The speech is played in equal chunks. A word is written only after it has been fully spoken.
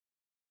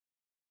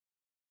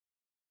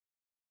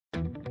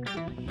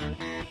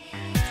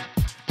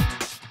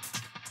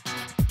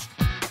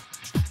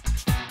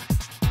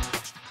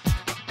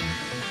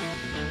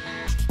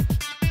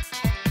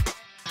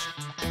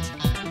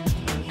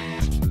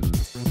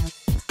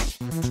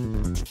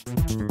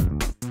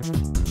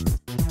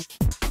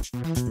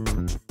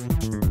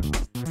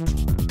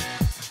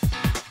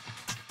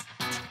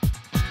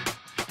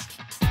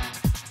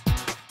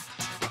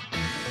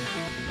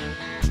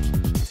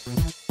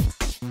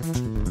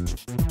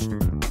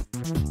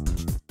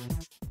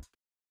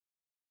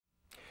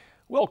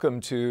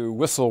Welcome to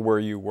Whistle Where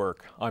You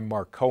Work. I'm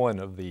Mark Cohen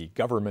of the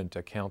Government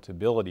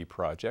Accountability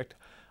Project.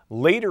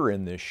 Later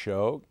in this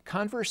show,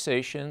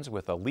 conversations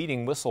with a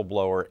leading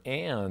whistleblower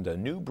and a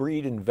new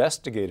breed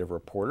investigative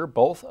reporter,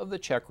 both of the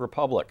Czech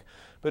Republic.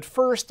 But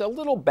first, a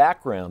little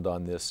background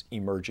on this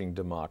emerging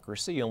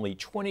democracy, only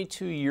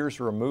 22 years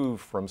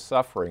removed from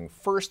suffering,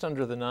 first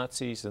under the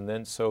Nazis and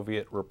then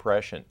Soviet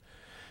repression.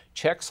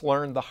 Czechs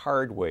learned the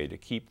hard way to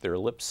keep their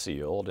lips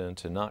sealed and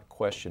to not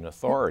question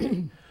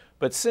authority.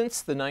 But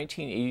since the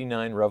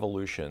 1989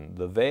 revolution,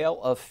 the veil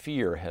of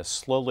fear has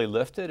slowly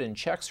lifted and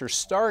Czechs are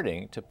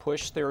starting to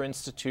push their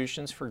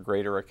institutions for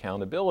greater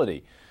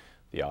accountability.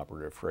 The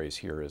operative phrase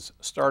here is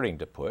starting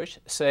to push.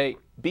 Say,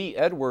 B.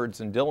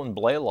 Edwards and Dylan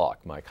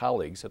Blaylock, my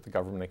colleagues at the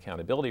Government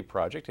Accountability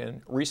Project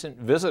and recent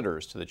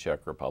visitors to the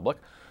Czech Republic.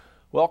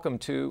 Welcome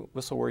to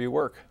Whistle Where You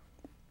Work.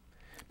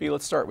 B,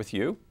 let's start with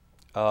you.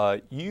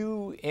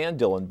 You and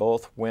Dylan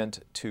both went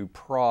to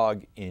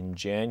Prague in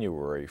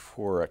January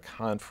for a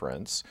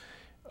conference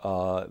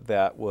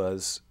that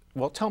was,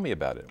 well, tell me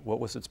about it. What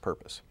was its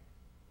purpose?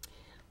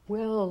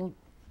 Well,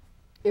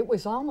 it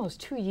was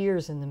almost 2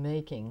 years in the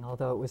making,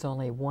 although it was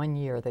only 1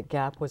 year that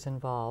GAP was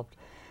involved.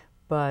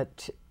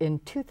 But in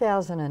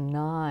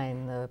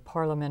 2009, the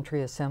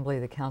Parliamentary Assembly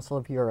of the Council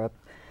of Europe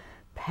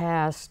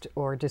passed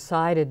or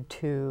decided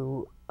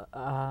to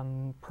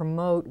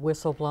promote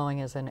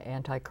whistleblowing as an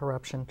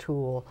anti-corruption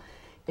tool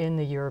in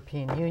the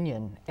European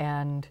Union.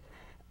 And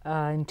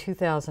in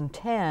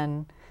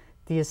 2010,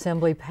 the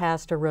Assembly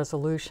passed a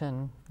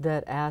resolution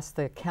that asked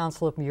the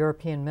Council of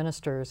European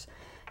Ministers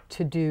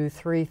to do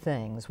three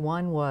things.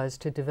 One was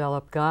to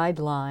develop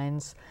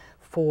guidelines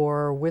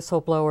for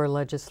whistleblower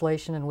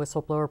legislation and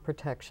whistleblower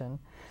protection.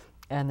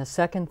 And the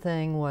second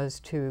thing was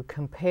to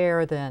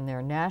compare then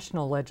their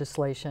national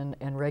legislation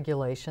and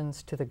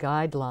regulations to the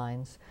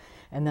guidelines.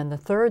 And then the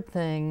third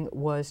thing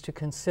was to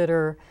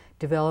consider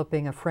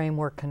developing a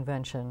framework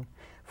convention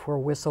for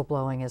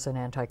whistleblowing as an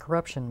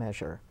anti-corruption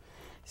measure.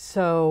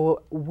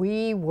 So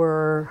we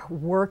were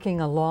working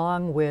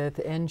along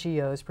with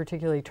NGOs,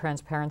 particularly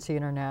Transparency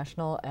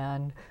International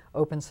and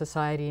Open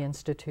Society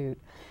Institute,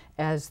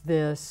 as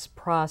this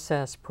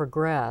process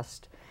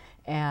progressed.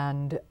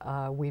 And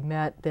we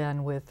met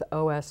then with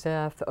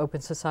OSF,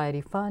 Open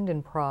Society Fund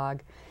in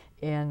Prague,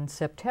 in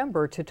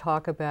September to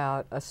talk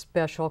about a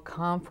special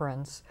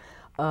conference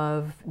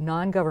of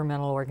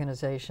non-governmental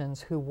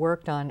organizations who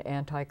worked on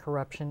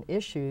anti-corruption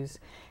issues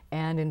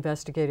and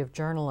investigative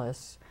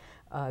journalists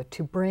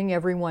to bring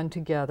everyone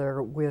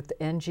together with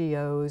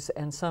NGOs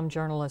and some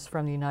journalists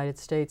from the United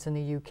States and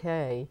the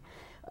UK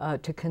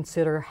to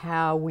consider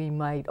how we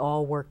might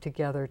all work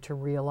together to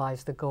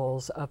realize the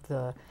goals of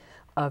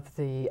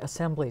the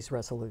Assembly's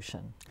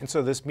resolution. And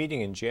so this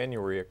meeting in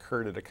January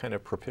occurred at a kind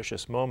of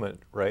propitious moment,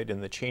 right, in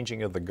the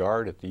changing of the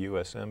guard at the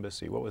U.S.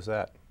 Embassy. What was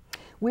that?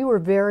 We were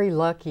very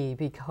lucky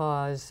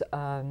because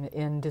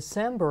in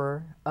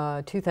December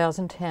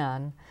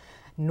 2010,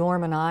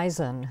 Norman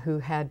Eisen, who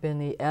had been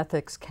the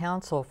ethics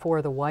counsel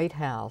for the White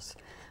House,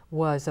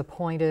 was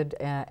appointed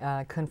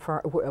by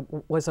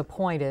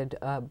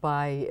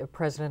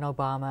President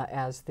Obama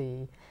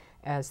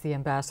as the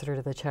ambassador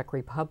to the Czech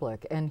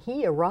Republic, and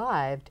he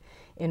arrived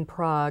in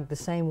Prague the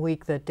same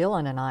week that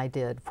Dylan and I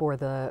did for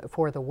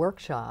the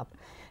workshop.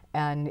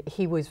 And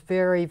he was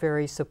very,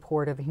 very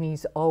supportive. And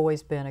he's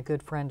always been a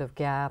good friend of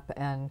GAP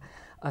and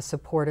a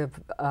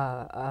supportive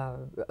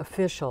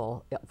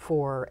official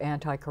for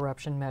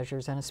anti-corruption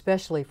measures and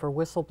especially for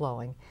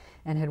whistleblowing,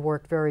 and had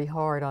worked very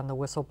hard on the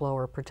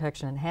Whistleblower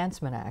Protection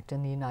Enhancement Act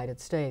in the United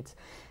States.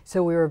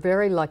 So we were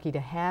very lucky to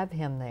have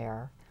him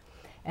there.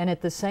 And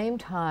at the same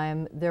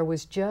time, there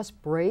was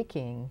just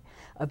breaking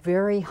a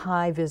very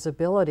high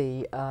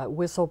visibility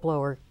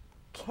whistleblower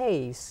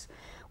case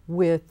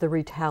with the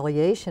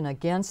retaliation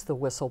against the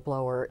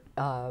whistleblower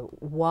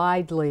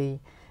widely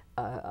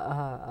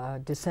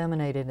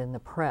disseminated in the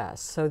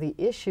press. So the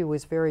issue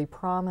was very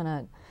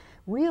prominent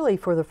really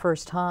for the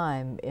first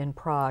time in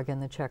Prague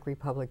and the Czech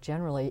Republic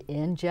generally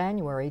in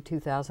January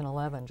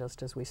 2011,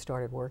 just as we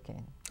started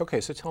working. Okay,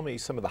 so tell me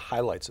some of the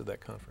highlights of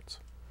that conference.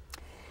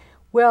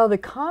 Well, the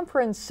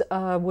conference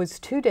was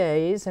 2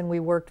 days, and we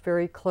worked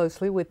very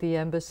closely with the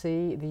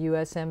embassy, the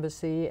U.S.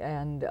 Embassy,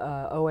 and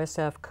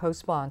OSF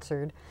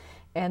co-sponsored.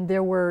 And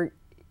there were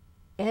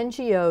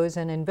NGOs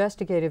and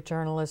investigative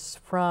journalists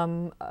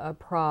from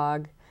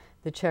Prague,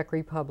 the Czech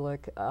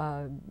Republic,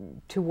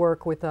 to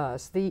work with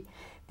us. The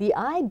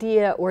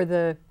idea,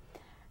 or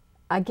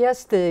I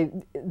guess the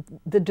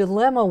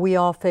dilemma we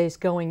all face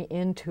going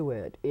into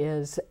it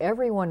is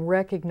everyone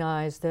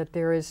recognized that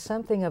there is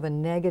something of a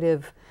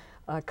negative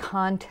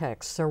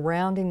context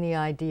surrounding the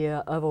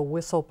idea of a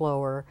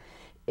whistleblower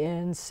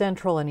in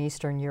Central and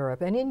Eastern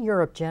Europe, and in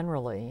Europe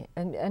generally,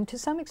 and to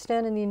some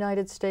extent in the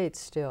United States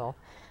still.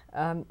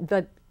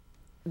 But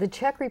the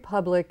Czech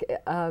Republic,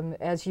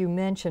 as you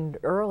mentioned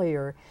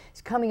earlier,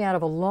 is coming out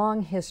of a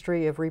long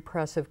history of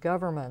repressive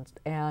government,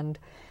 and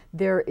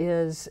there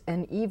is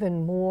an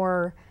even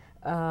more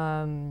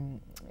kind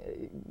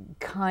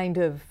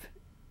of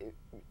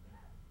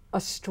a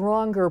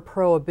stronger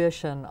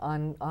prohibition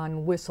on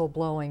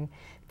whistleblowing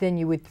than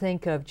you would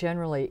think of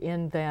generally,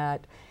 in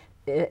that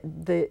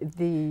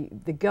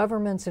the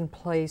governments in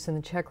place in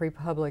the Czech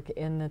Republic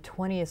in the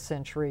 20th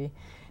century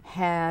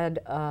had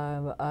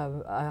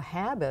a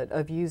habit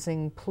of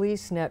using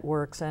police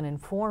networks and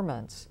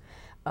informants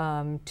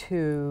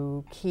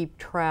to keep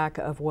track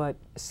of what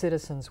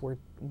citizens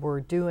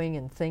were doing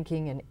and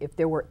thinking, and if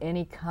there were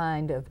any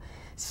kind of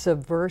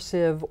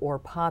subversive or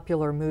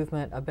popular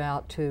movement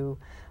about to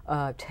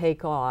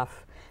take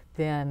off,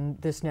 then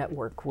this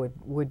network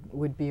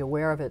would be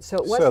aware of it. So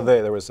it wasn't.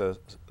 So there was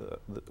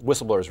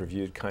whistleblowers were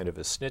viewed kind of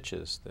as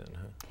snitches then,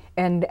 huh?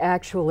 And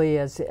actually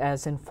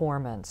as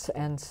informants.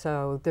 And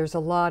so there's a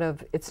lot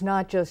of, it's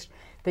not just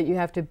that you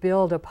have to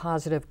build a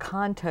positive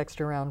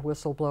context around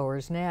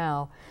whistleblowers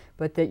now,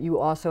 but that you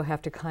also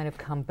have to kind of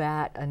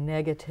combat a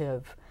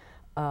negative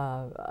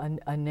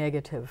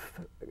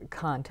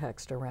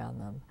context around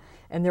them.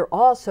 And there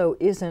also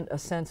isn't a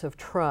sense of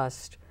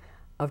trust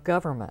of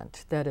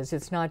government. That is,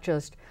 it's not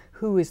just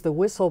who is the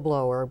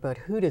whistleblower, but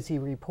who does he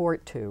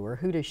report to, or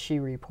who does she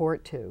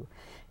report to.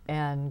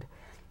 And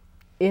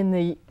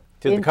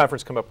did the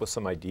conference come up with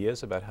some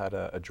ideas about how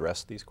to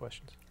address these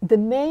questions? The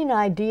main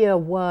idea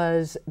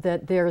was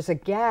that there's a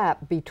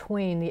gap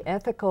between the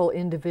ethical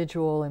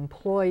individual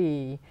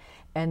employee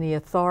and the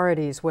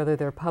authorities, whether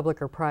they're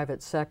public or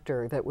private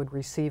sector, that would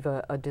receive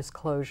a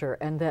disclosure,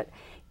 and that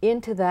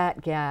into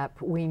that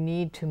gap we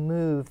need to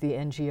move the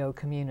NGO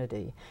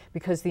community,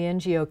 because the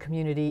NGO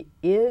community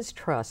is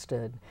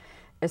trusted,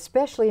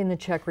 especially in the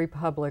Czech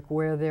Republic,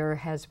 where there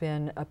has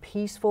been a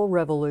peaceful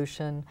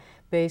revolution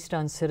based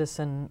on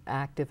citizen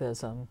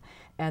activism,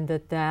 and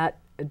that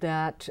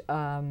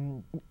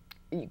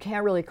you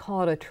can't really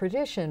call it a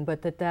tradition,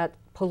 but that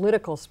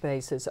political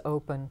space is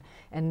open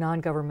and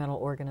non-governmental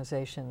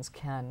organizations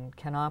can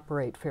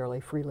operate fairly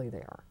freely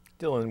there.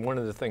 Dylan, one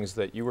of the things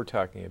that you were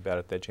talking about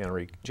at that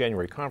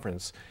January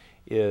conference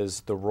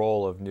is the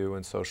role of new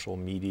and social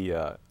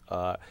media,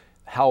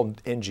 how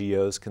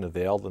NGOs can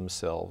avail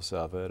themselves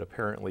of it.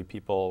 Apparently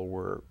people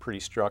were pretty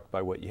struck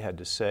by what you had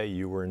to say.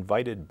 You were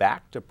invited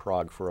back to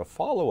Prague for a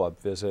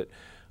follow-up visit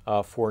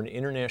for an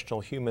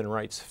International Human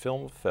Rights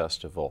Film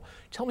Festival.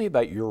 Tell me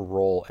about your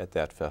role at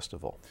that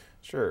festival.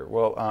 Sure.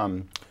 Well,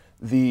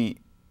 the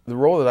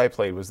role that I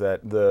played was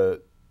that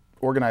the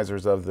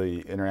organizers of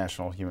the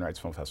International Human Rights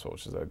Film Festival,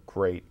 which is a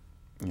great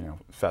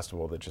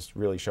festival that just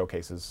really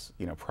showcases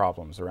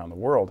problems around the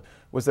world,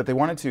 was that they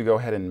wanted to go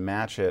ahead and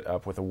match it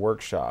up with a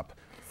workshop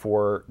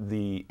for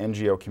the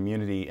NGO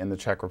community in the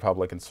Czech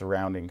Republic and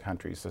surrounding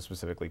countries, so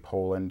specifically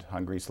Poland,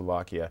 Hungary,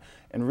 Slovakia,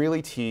 and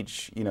really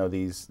teach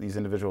these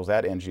individuals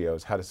at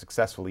NGOs how to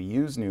successfully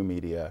use new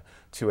media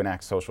to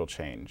enact social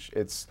change.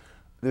 It's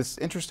this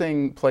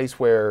interesting place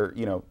where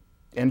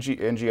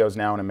NGOs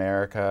now in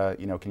America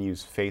can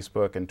use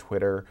Facebook and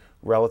Twitter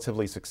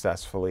relatively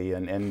successfully,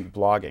 and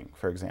blogging,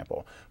 for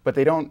example. But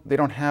they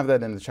don't have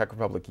that in the Czech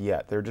Republic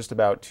yet. They're just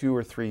about 2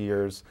 or 3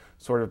 years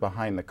sort of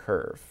behind the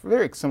curve.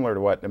 Very similar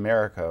to what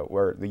America,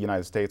 where the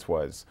United States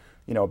was,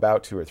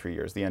 about 2 or 3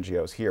 years, the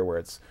NGOs here, where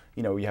it's,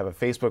 you have a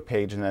Facebook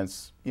page and then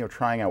it's,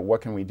 trying out what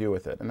can we do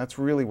with it. And that's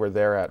really where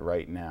they're at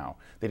right now.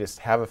 They just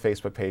have a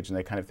Facebook page and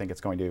they kind of think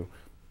it's going to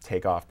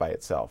take off by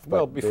itself.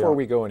 Well, before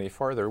we go any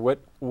farther,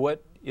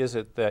 what is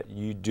it that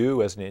you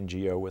do as an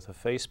NGO with a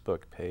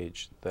Facebook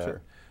page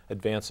that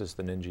advances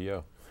the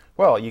NGO?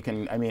 Well, you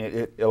can,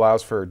 it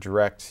allows for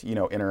direct,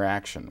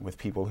 interaction with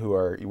people who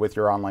are, with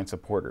your online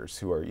supporters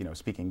who are,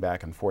 speaking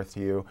back and forth to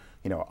you,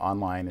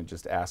 online, and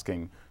just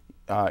asking,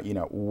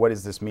 what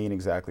does this mean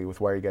exactly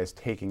with why are you guys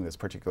taking this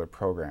particular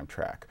program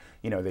track?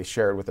 They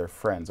share it with their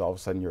friends. All of a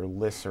sudden your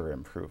lists are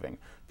improving.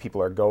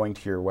 People are going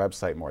to your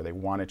website more. They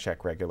want to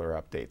check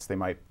regular updates. They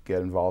might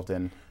get involved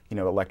in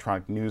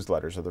electronic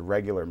newsletters or the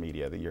regular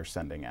media that you're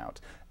sending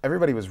out.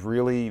 Everybody was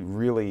really,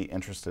 really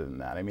interested in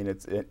that.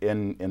 It's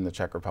in the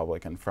Czech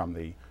Republic and from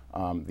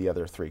the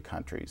other 3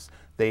 countries.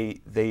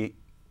 The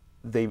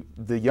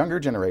younger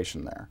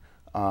generation there,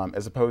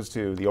 as opposed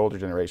to the older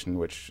generation,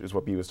 which is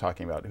what Bea was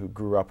talking about, who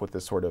grew up with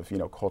this sort of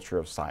culture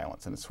of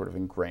silence, and it's sort of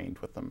ingrained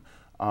with them.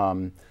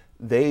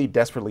 They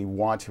desperately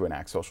want to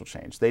enact social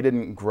change. They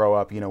didn't grow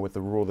up, with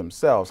the rule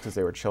themselves because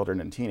they were children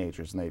and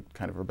teenagers, and they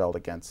kind of rebelled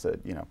against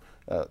it,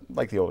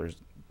 like the older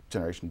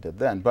generation did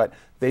then. But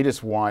they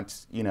just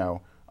want,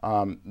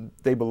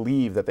 they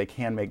believe that they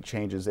can make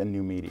changes in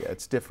new media.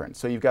 It's different.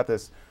 So you've got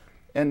this,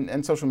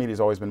 and social media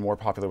has always been more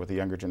popular with the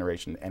younger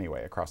generation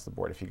anyway, across the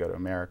board. If you go to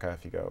America,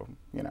 if you go,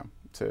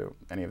 to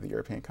any of the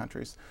European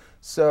countries.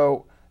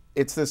 So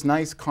it's this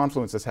nice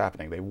confluence that's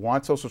happening. They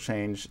want social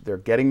change. They're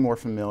getting more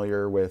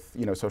familiar with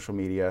social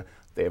media.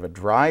 They have a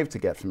drive to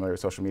get familiar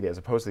with social media, as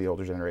opposed to the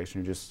older generation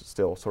who just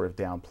still sort of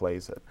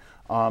downplays it.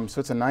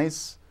 So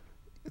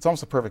it's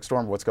almost a perfect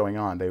storm of what's going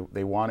on.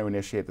 They want to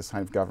initiate this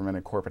kind of government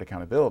and corporate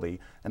accountability,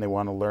 and they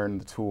want to learn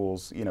the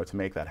tools to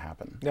make that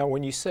happen. Now,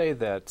 when you say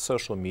that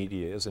social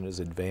media isn't as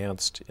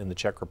advanced in the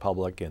Czech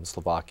Republic and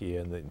Slovakia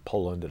and in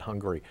Poland and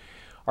Hungary,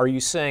 Are you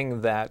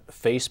saying that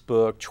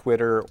Facebook,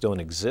 Twitter don't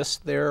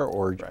exist there,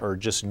 or are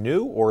just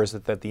new, or is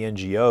it that the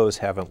NGOs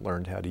haven't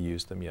learned how to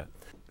use them yet?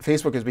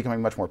 Facebook is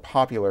becoming much more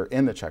popular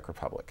in the Czech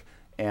Republic,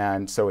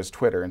 and so is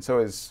Twitter, and so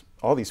is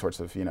all these sorts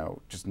of,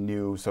 just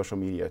new social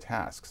media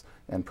tasks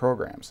and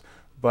programs.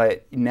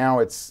 But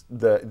now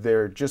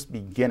they're just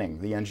beginning,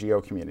 the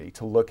NGO community,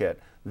 to look at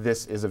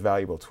this is a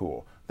valuable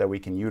tool that we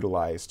can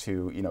utilize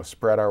to,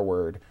 spread our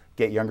word,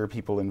 get younger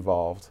people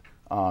involved,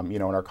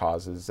 in our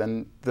causes.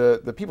 And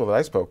the people that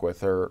I spoke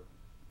with are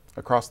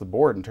across the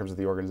board in terms of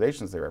the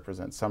organizations they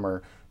represent. Some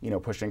are,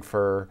 pushing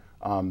for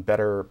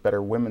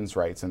better women's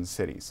rights in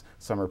cities.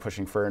 Some are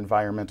pushing for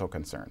environmental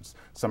concerns.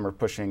 Some are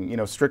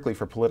pushing, strictly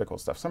for political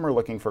stuff. Some are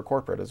looking for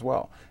corporate as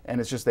well.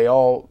 And it's just they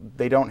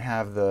don't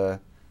have the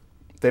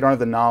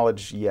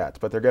knowledge yet,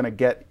 but they're going to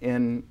get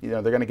in.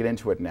 They're going to get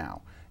into it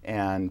now.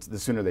 And the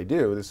sooner they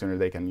do, the sooner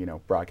they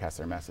can, broadcast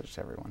their message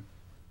to everyone.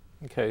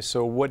 Okay,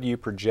 so what do you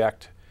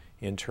project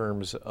in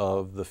terms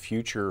of the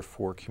future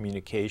for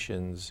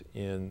communications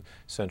in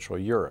Central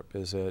Europe?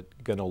 Is it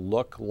going to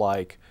look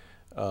like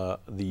the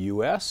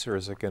U.S., or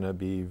is it going to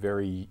be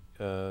very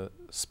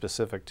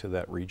specific to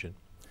that region?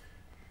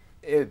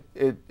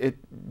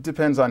 It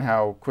depends on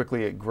how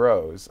quickly it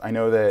grows. I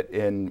know that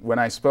when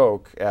I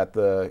spoke at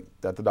the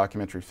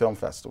Documentary Film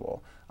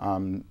Festival,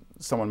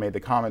 someone made the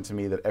comment to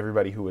me that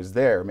everybody who was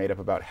there made up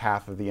about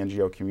half of the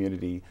NGO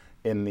community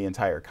in the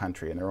entire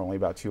country, and there were only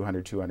about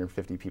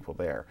 250 people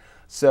there.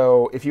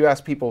 So if you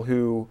ask people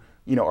who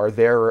are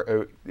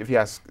there, if you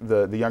ask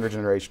the younger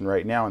generation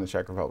right now in the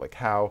Czech Republic,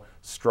 how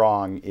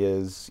strong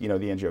is the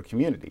NGO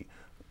community,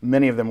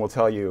 many of them will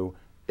tell you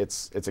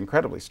it's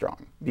incredibly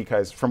strong,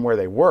 because from where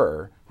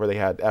they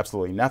had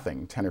absolutely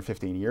nothing 10 or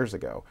 15 years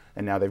ago,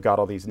 and now they've got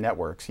all these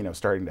networks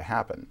starting to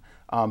happen.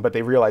 But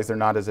they realize they're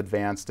not as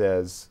advanced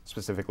as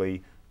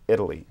specifically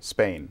Italy,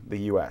 Spain, the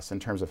US in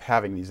terms of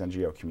having these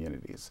NGO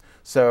communities.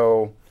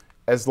 So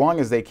as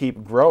long as they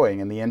keep growing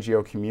and the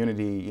NGO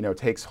community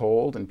takes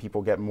hold and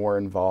people get more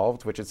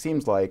involved, which it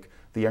seems like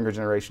the younger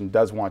generation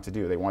does want to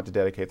do, they want to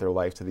dedicate their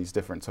life to these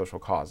different social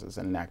causes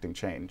and enacting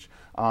change.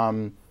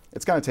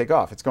 It's going to take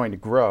off. It's going to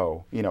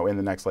grow, in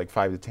the next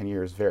 5 to 10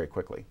 years very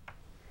quickly.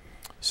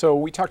 So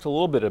we talked a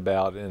little bit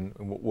about, and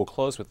we'll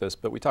close with this,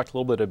 but we talked a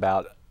little bit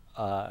about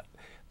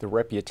the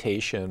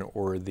reputation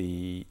or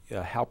the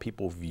how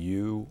people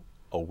view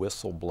a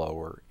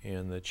whistleblower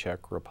in the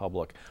Czech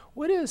Republic.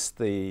 What is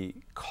the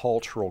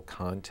cultural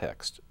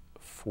context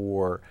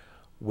for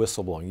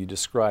whistleblowing? You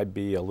described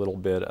a little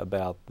bit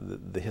about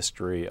the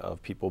history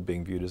of people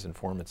being viewed as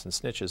informants and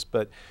snitches,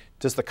 but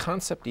does the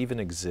concept even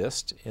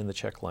exist in the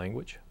Czech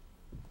language?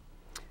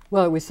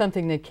 Well, it was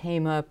something that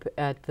came up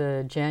at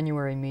the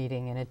January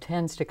meeting, and it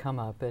tends to come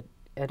up at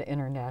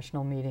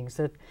international meetings,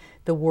 that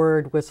the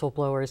word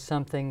whistleblower is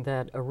something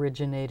that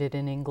originated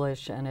in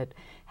English, and it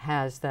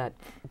has that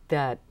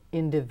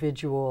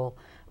individual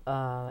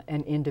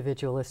and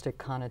individualistic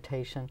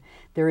connotation.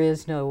 There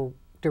is no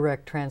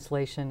direct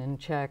translation in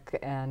Czech,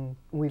 and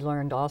we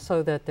learned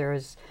also that there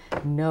is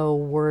no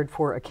word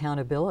for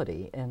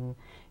accountability in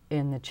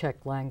the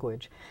Czech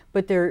language.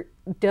 But there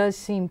does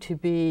seem to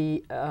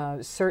be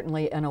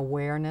certainly an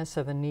awareness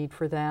of a need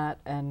for that,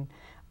 and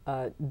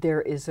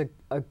there is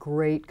a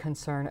great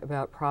concern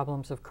about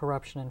problems of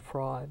corruption and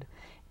fraud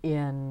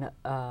in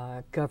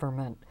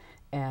government,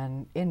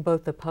 and in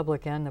both the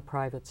public and the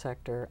private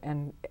sector.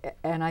 And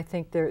I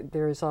think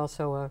there is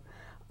also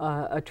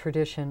a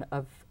tradition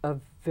of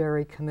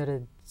very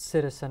committed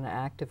citizen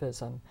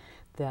activism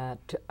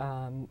that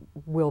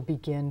will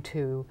begin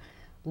to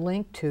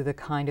link to the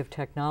kind of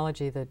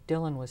technology that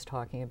Dylan was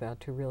talking about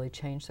to really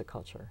change the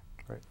culture.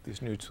 Right,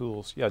 these new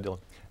tools. Yeah, Dylan.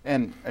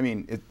 And I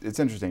mean, it's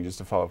interesting, just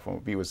to follow up on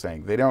what B was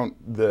saying. They don't,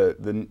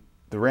 the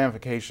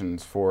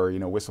ramifications for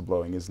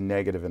whistleblowing is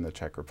negative in the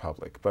Czech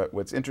Republic. But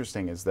what's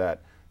interesting is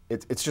that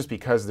it's just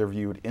because they're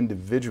viewed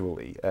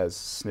individually as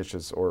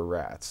snitches or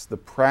rats. The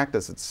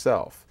practice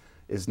itself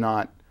is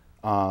not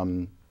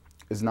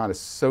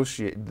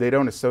associated. They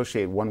don't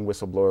associate one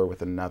whistleblower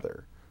with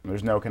another.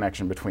 There's no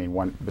connection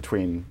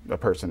between a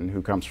person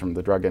who comes from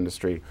the drug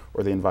industry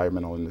or the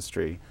environmental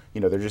industry.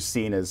 They're just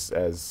seen as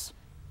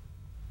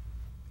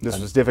this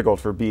was difficult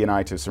for B and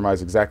I to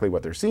surmise exactly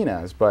what they're seen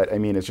as, but I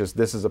mean, it's just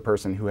this is a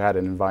person who had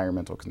an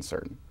environmental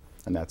concern,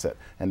 and that's it.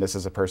 And this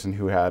is a person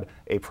who had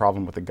a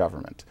problem with the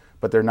government.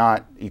 But they're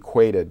not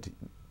equated.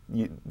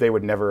 They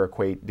would never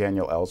equate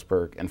Daniel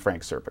Ellsberg and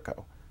Frank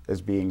Serpico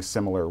as being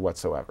similar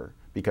whatsoever,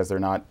 because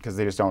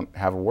they just don't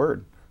have a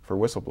word for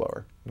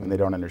whistleblower, and they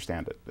don't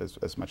understand it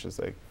as much as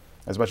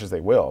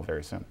they will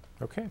very soon.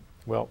 Okay.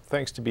 Well,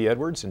 thanks to B.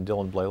 Edwards and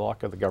Dylan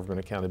Blaylock of the Government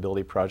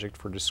Accountability Project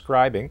for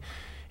describing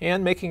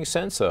and making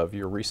sense of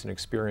your recent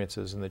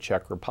experiences in the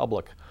Czech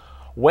Republic.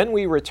 When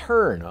we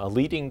return, a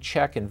leading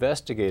Czech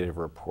investigative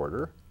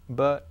reporter,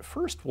 but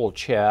first we'll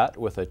chat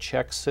with a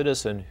Czech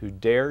citizen who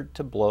dared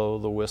to blow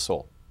the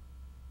whistle.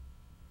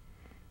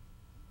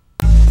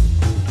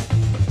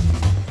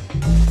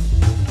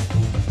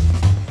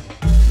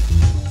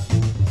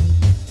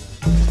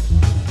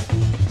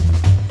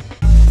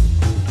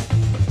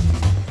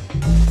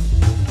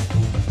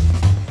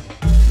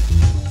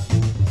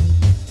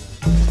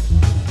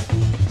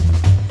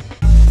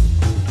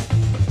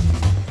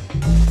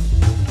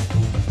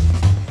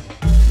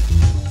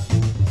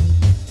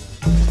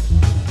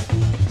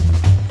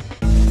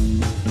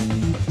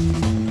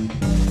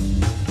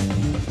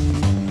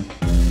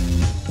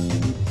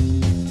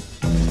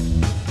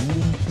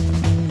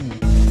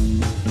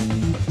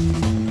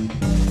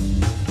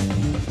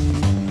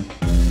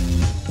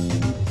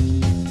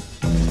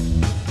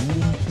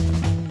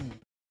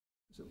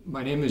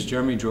 My name is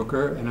Jeremy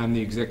Drucker, and I'm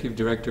the Executive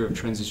Director of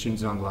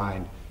Transitions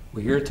Online.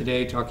 We're here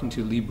today talking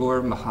to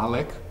Libor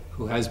Michalek,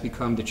 who has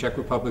become the Czech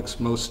Republic's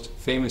most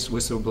famous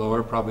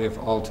whistleblower, probably of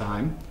all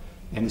time.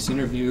 And this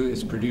interview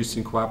is produced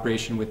in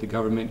cooperation with the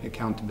Government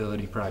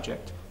Accountability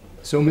Project.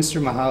 So,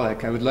 Mr.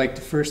 Michalek, I would like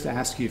to first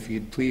ask you if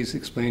you'd please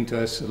explain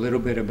to us a little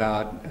bit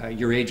about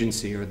your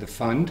agency, or the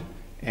fund,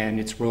 and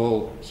its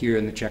role here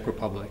in the Czech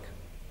Republic.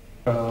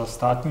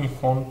 Státní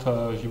fond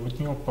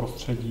životního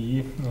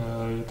prostředí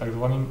je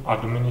takzvaným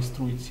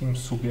administrujícím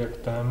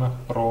subjektem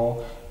pro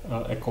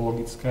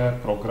ekologické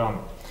programy.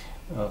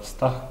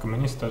 Vztah k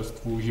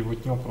ministerstvu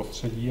životního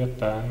prostředí je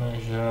ten,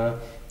 že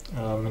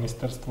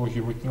ministerstvo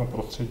životního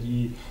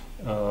prostředí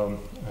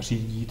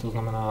řídí, to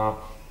znamená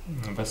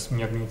ve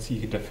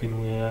směrnicích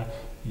definuje,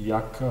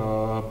 jak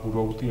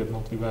budou ty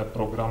jednotlivé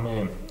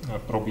programy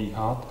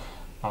probíhat,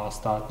 a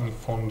státní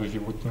fond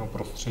životního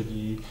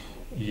prostředí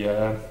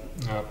je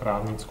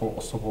právnickou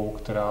osobou,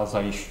 která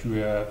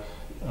zajišťuje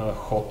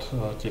chod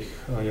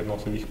těch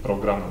jednotlivých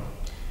programů.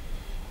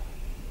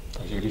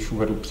 Takže když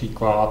uvedu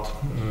příklad,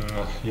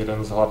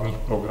 jeden z hlavních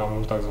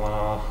programů,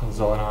 takzvaná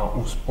zelená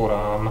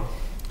úsporám,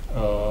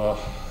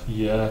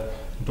 je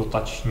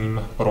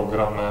dotačním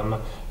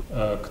programem,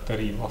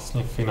 který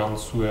vlastně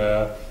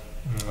financuje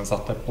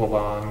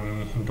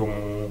zateplování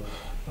domů,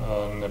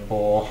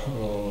 nebo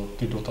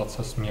ty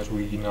dotace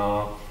směřují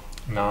na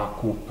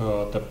nákup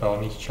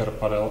tepelných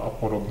čerpadel a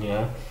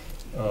podobně.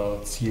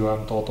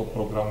 Cílem tohoto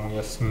programu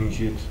je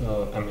snížit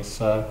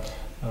emise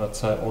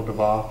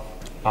CO2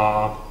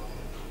 a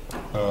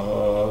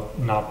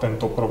na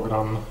tento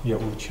program je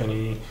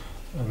určený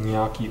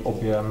nějaký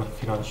objem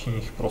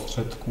finančních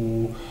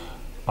prostředků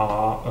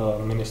a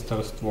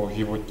Ministerstvo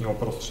životního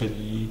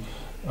prostředí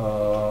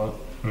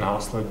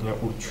následně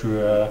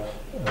určuje,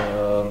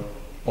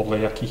 podle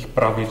jakých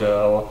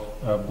pravidel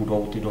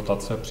budou ty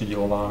dotace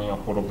přidělovány a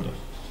podobně.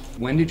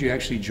 When did you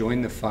actually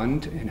join the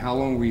fund, and how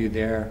long were you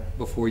there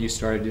before you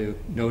started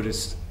to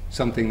notice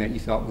something that you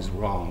thought was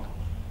wrong?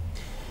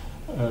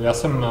 Já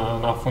jsem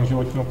na Fond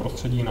životního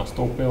prostředí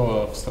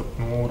nastoupil v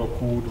srpnu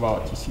roku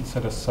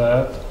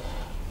 2010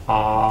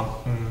 a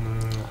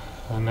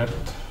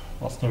hned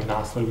vlastně v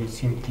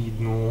následujícím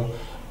týdnu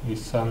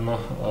jsem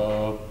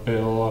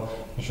byl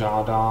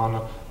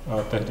žádán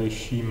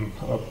tehdejším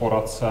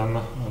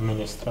poradcem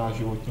ministra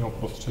životního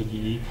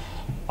prostředí,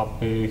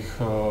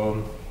 abych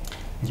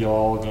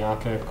dělal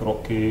nějaké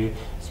kroky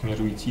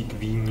směřující k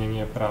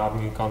výměně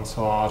právní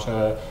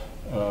kanceláře,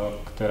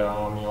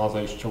 která měla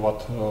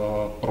zajišťovat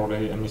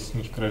prodej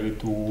emisních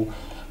kreditů,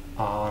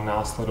 a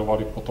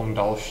následovaly potom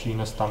další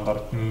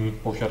nestandardní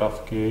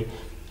požadavky.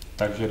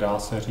 Takže dá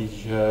se říct,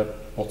 že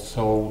po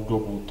celou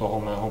dobu toho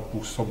mého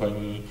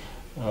působení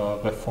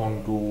ve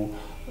fondu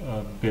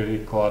byly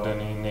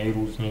kladeny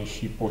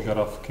nejrůznější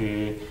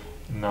požadavky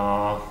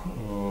na,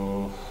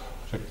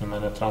 řekněme,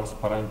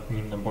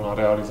 netransparentní nebo na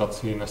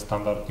realizaci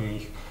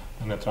nestandardních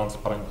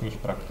netransparentních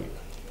praktik.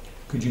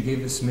 Could you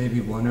give us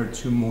maybe one or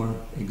two more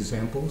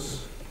examples?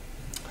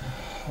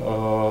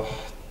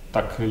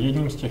 Tak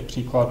jedním z těch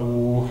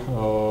příkladů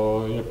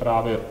je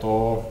právě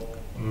to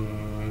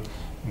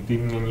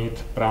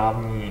vyměnit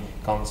právní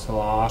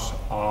kancelář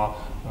a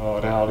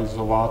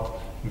realizovat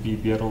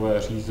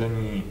výběrové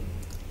řízení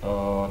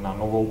na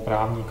novou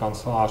právní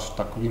kancelář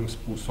takovým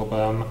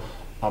způsobem,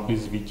 aby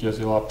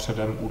zvítězila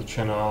předem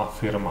určená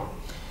firma.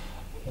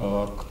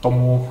 K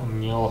tomu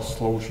měl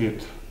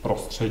sloužit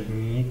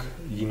prostředník,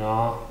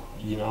 jiná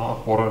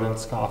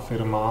poradenská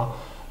firma,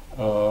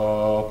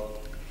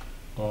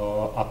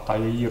 a ta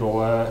její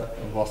role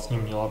vlastně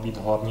měla být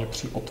hlavně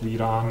při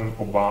otvírání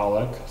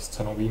obálek s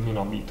cenovými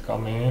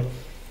nabídkami,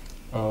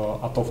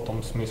 a to v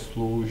tom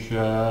smyslu,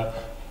 že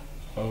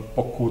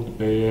pokud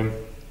by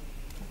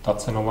ta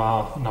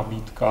cenová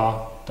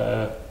nabídka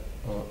té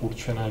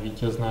určené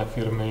vítězné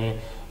firmy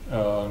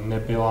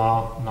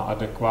nebyla na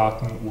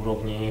adekvátní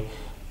úrovni,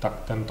 tak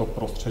tento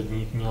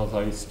prostředník měl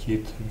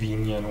zajistit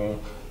výměnu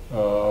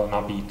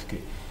nabídky.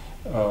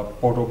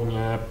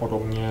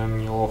 Podobně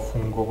mělo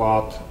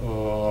fungovat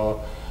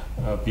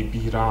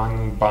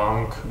vybírání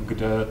bank,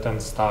 kde ten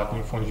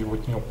státní fond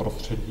životního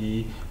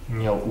prostředí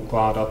měl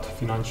ukládat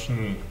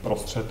finanční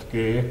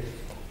prostředky,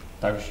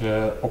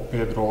 takže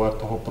opět role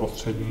toho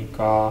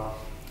prostředníka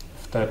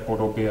v té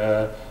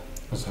podobě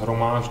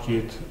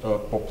shromáždit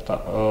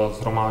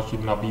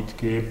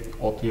nabídky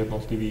od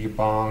jednotlivých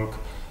bank,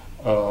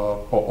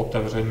 po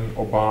otevření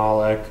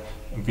obálek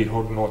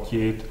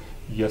vyhodnotit,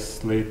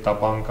 jestli ta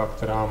banka,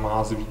 která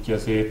má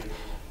zvítězit,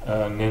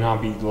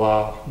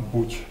 nenabídla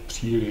buď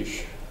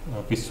příliš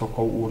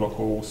vysokou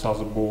úrokovou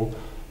sazbu,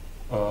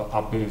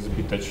 aby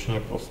zbytečně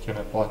prostě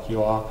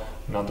neplatila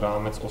nad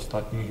rámec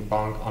ostatních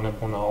bank,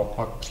 anebo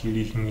naopak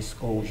příliš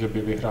nízkou, že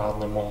by vyhrát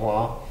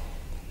nemohla.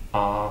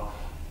 A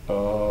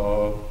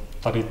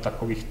tady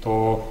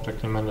takovýchto,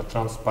 řekněme,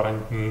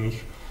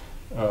 netransparentních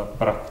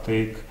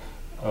praktik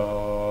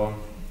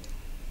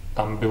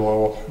tam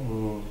bylo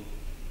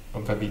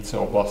ve více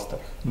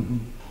oblastech.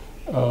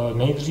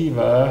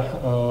 Nejdříve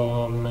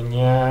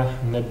mně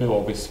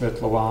nebylo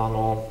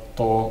vysvětlováno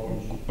to,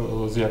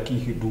 z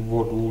jakých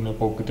důvodů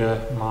nebo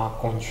kde má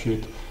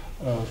končit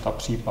ta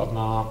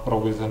případná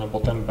provize nebo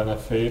ten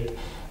benefit.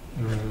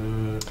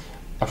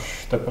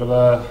 Až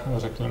teprve,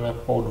 řekněme,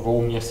 po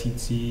 2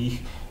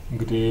 měsících,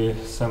 kdy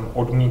jsem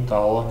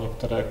odmítal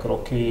některé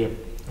kroky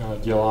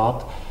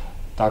dělat,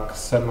 tak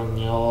jsem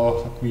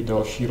měl takový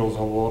delší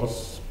rozhovor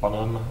s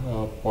panem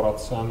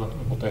poradcem,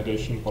 nebo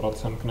tehdejším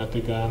poradcem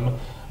Knetigem,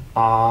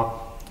 a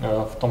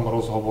v tom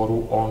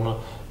rozhovoru on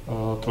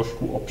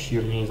trošku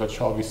obšírněji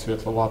začal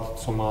vysvětlovat,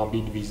 co má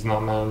být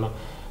významem,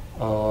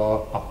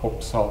 a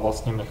popsal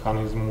vlastně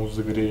mechanismus,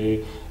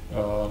 kdy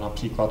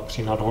například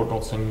při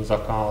nadhodnocení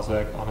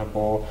zakázek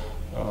anebo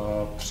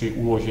při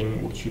uložení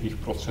určitých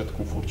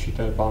prostředků v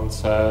určité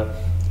bance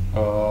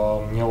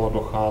mělo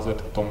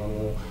docházet k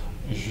tomu,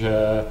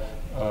 že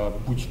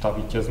buď ta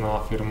vítězná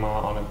firma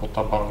anebo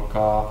ta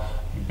banka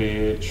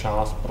by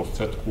část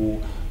prostředků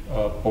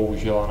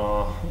použila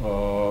na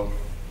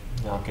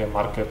nějaké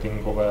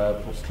marketingové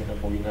prostě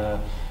nebo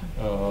jiné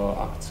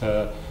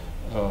akce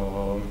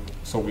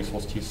v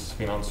souvislosti s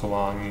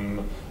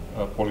financováním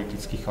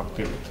politických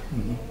aktivit.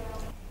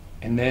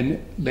 And then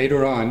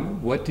later on,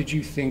 what did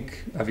you think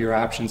of your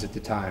options at the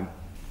time?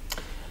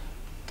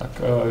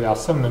 Tak já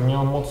jsem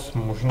neměl moc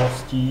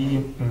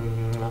možností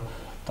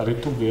tady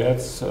tu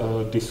věc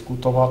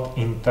diskutovat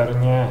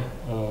interně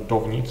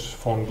dovnitř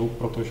fondu,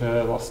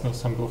 protože vlastně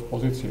jsem byl v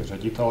pozici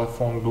ředitele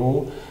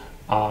fondu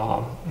a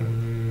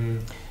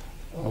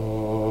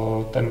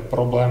ten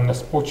problém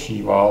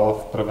nespočíval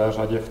v prvé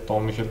řadě v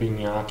tom, že by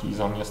nějaký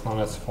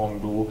zaměstnanec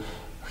fondu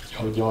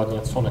chtěl dělat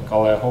něco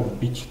nekalého,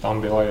 byť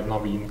tam byla jedna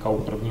výjimka u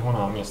prvního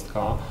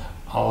náměstka,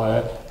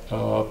 ale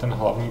ten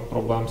hlavní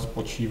problém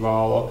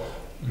spočíval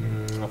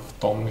v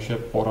tom, že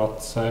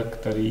poradce,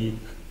 který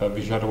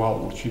vyžadoval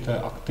určité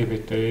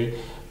aktivity,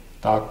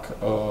 tak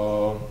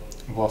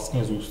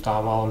vlastně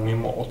zůstával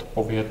mimo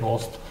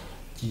odpovědnost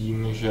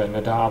tím, že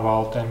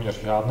nedával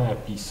téměř žádné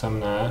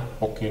písemné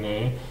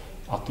pokyny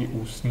a ty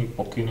ústní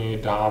pokyny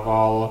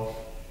dával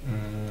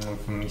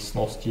v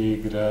místnosti,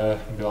 kde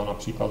byla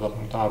například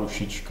zapnutá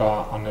rušička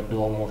a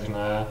nebylo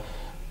možné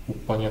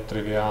úplně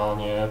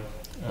triviálně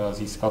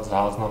získat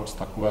záznam z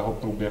takového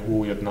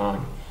průběhu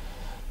jednání.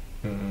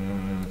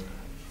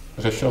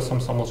 Řešil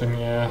jsem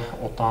samozřejmě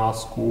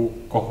otázku,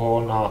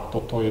 koho na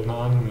toto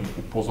jednání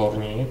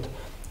upozornit.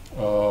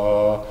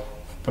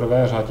 V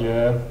prvé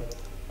řadě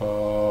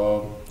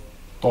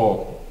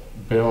to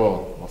byl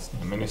vlastně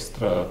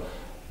ministr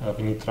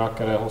vnitra,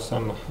 kterého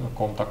jsem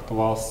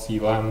kontaktoval s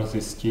cílem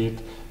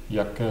zjistit,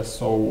 jaké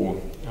jsou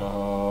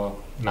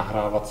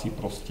nahrávací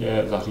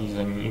prostě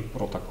zařízení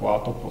pro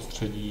takováto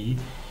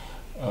prostředí.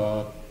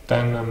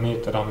 Ten mi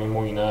teda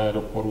mimo jiné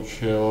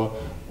doporučil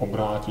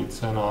obrátit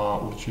se na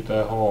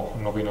určitého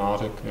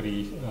novináře,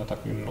 který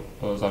takovým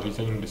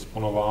zařízením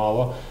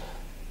disponoval,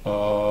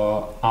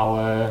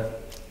 ale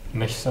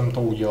než jsem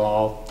to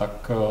udělal,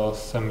 tak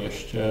jsem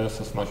ještě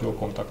se snažil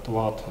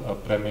kontaktovat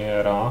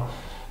premiéra,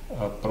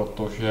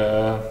 protože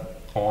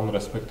on,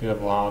 respektive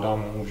vláda,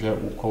 může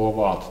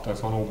úkolovat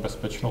takzvanou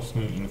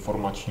bezpečnostní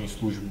informační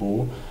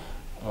službu,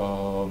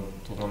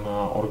 to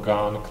znamená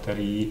orgán,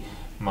 který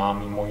má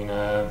mimo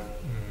jiné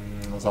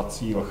za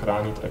cíl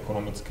chránit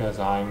ekonomické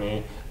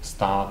zájmy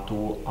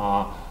státu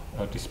a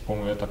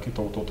disponuje taky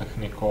touto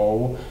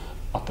technikou.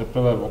 A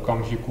teprve v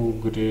okamžiku,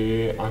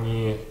 kdy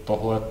ani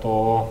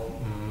tohleto,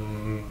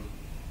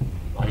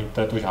 ani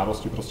této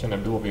žádosti prostě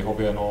nebylo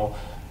vyhověno,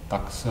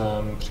 tak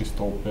jsem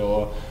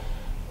přistoupil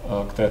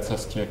k té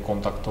cestě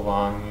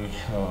kontaktování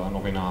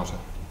novináře.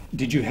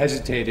 Did you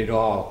hesitate at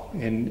all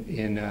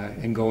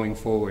in going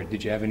forward?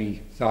 Did you have any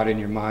thought in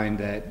your mind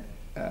that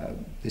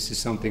this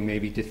is something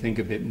maybe to think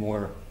a bit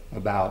more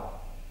about?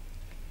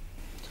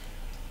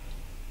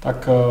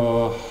 Tak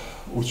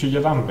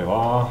určitě tam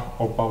byla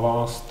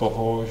obava z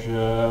toho,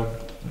 že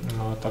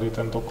tady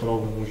tento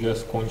krok může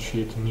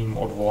skončit mým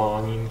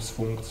odvoláním z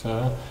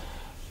funkce,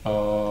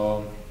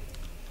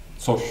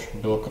 což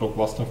byl krok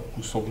vlastně v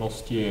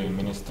působnosti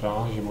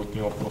ministra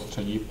životního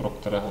prostředí, pro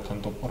kterého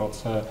tento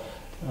poradce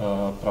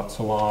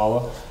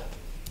pracoval.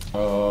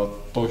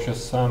 To, že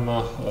jsem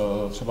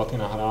třeba ty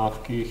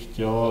nahrávky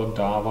chtěl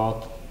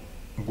dávat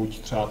buď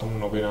třeba tomu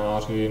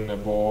novináři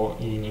nebo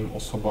i jiným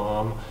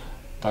osobám,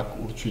 tak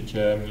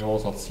určitě mělo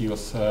za cíl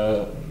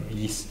se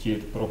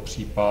jistit pro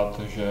případ,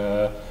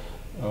 že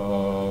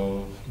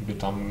by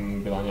tam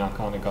byla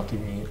nějaká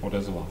negativní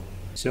odezva.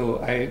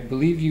 So I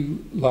believe you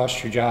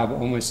lost your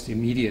job almost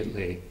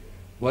immediately.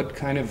 What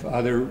kind of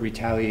other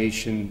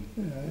retaliation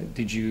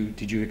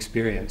did you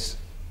experience?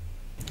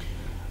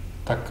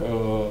 Tak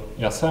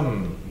já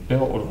jsem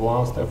byl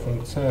odvolán z té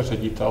funkce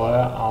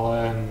ředitele,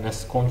 ale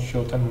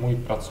neskončil ten můj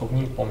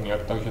pracovní poměr,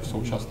 takže v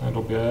současné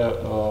době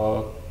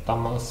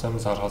tam jsem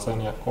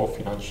zařazen jako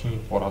finanční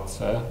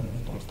poradce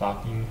v tom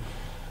státním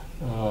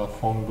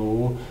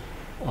fondu.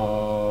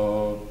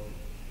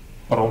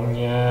 Pro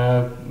mě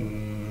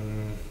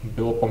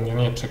bylo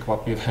poměrně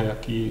překvapivé,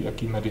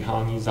 jaký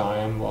mediální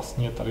zájem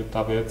vlastně tady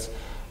ta věc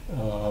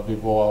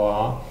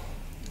vyvolala.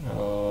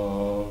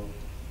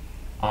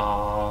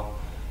 A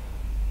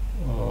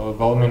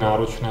velmi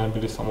náročné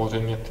byly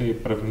samozřejmě ty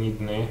první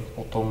dny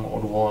po tom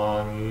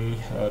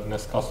odvolání.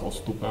 Dneska s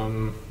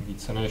odstupem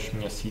více než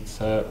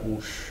měsíce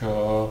už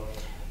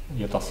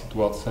je ta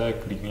situace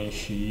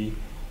klidnější.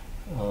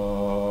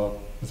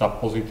 Za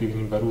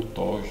pozitivní beru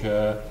to,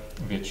 že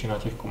většina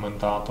těch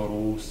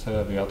komentátorů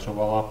se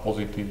vyjadřovala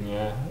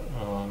pozitivně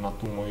na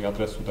tu moji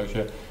adresu,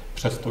 takže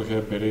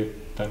přestože byly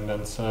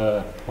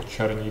tendence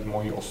očernit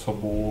moji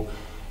osobu,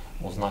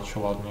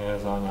 označovat mě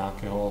za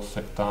nějakého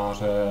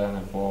sektáře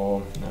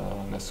nebo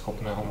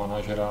neschopného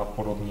manažera a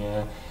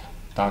podobně,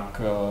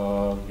 tak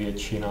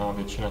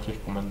většina těch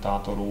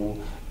komentátorů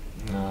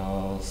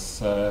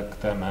se k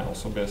té mé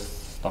osobě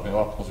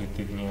stavěla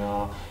pozitivně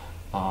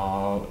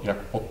a jak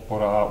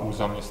podpora u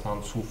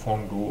zaměstnanců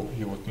Fondu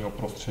životního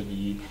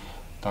prostředí,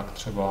 tak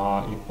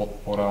třeba i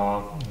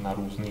podpora na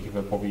různých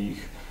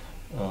webových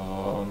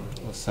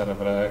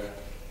serverech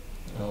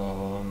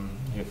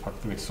je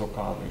fakt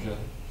vysoká, takže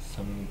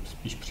jsem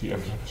spíš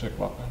příjemně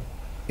překvapen.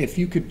 If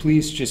you could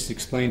please just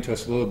explain to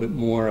us a little bit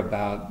more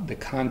about the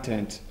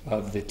content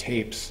of the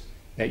tapes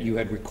that you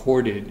had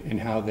recorded and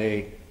how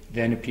they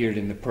then appeared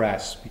in the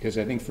press,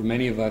 because I think for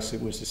many of us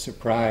it was a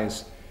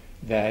surprise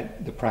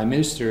that the Prime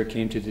Minister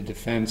came to the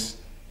defense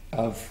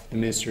of the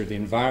Minister of the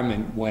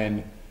Environment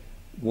when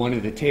one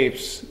of the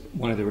tapes,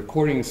 one of the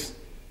recordings,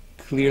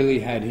 clearly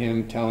had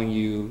him telling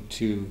you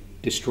to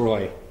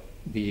destroy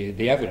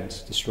the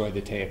evidence, destroy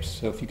the tapes.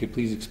 So if you could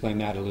please explain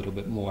that a little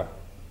bit more.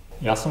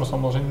 Já jsem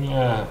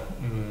samozřejmě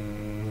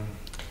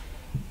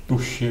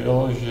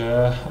tušil, že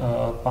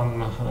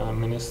pan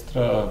ministr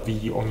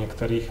ví o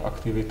některých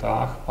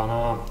aktivitách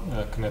pana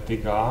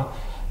Knetiga,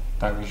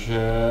 takže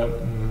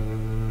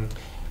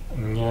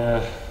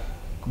mě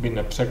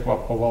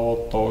nepřekvapovalo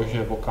to,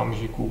 že v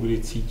okamžiku, kdy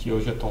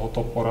cítil, že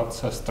tohoto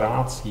poradce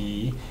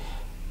ztrácí,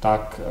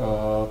 tak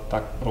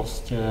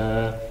prostě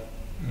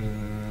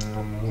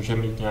může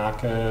mít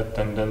nějaké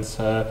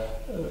tendence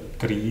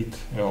krýt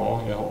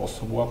jeho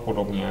osobu a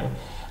podobně,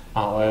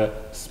 ale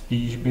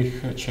spíš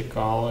bych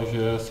čekal,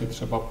 že si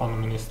třeba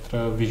pan ministr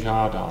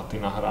vyžádá ty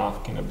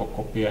nahrávky nebo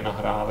kopie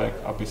nahrávek,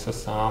 aby se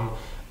sám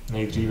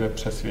nejdříve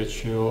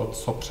přesvědčil,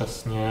 co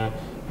přesně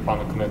pan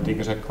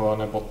Knetik řekl,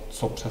 nebo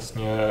co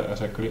přesně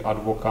řekli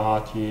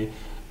advokáti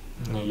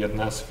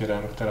jedné z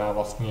firem, která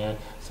vlastně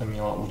se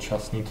měla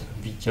účastnit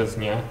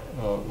vítězně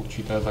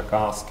určité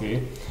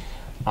zakázky.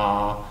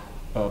 A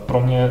pro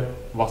mě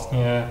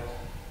vlastně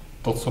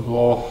to, co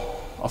bylo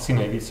asi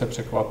nejvíce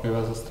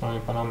překvapivé ze strany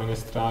pana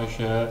ministra,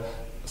 že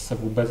se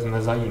vůbec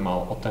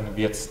nezajímal o ten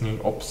věcný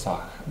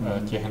obsah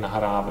těch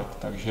nahrávek,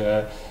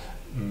 takže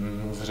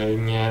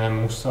zřejmě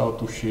musel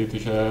tušit,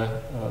 že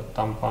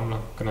tam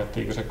pan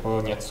Knetik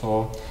řekl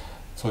něco,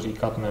 co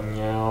říkat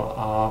neměl,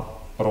 a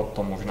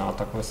proto možná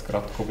takhle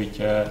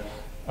zkratkovitě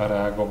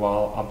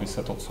reagoval, aby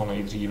se to co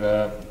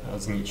nejdříve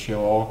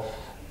zničilo.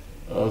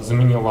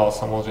 Zmiňoval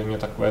samozřejmě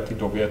takové ty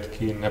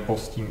dovědky, nebo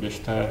s tím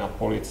běžte na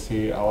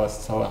policii, ale z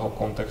celého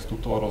kontextu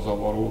toho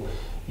rozhovoru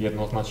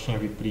jednoznačně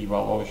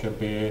vyplývalo, že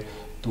by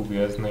tu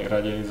věc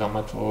nejraději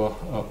zametl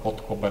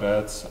pod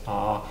koberec,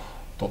 a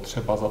to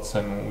třeba za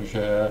cenu,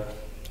 že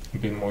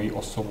by moji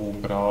osobu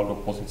bral do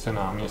pozice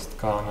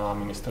náměstka na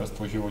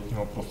Ministerstvo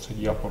životního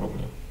prostředí a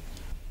podobně.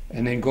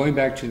 And then going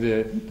back to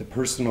the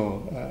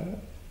personal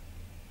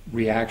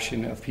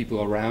reaction of people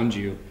around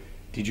you,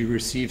 did you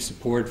receive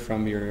support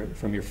from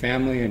your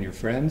family and your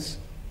friends?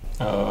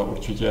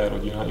 Určitě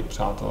rodina i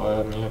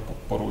přátelé mě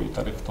podporují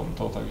tady v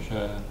tomto,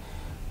 takže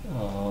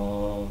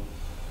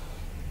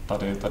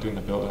tady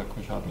nebyl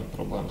jako žádný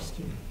problém s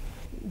tím.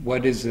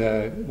 What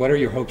are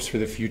your hopes for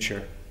the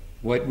future?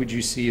 What would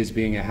you see as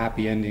being a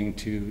happy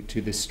ending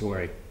to this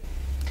story?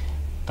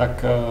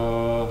 Tak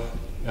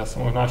já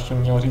jsem možná ještě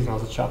měl říct na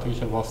začátek,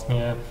 že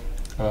vlastně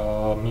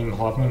mým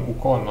hlavním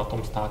úkolem na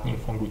tom státním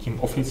fondu, tím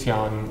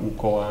oficiálním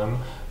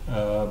úkolem,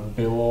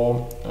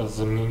 bylo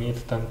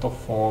změnit tento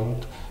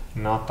fond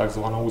na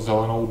takzvanou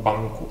zelenou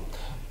banku.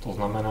 To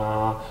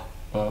znamená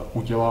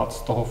udělat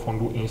z toho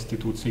fondu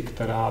instituci,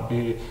 která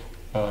by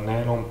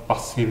nejenom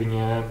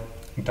pasivně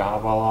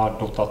dávala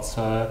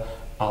dotace,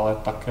 ale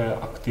také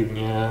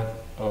aktivně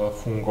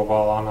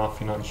fungovala na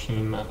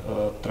finančním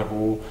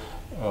trhu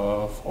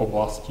v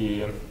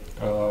oblasti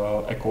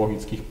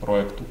ekologických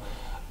projektů.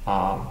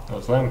 A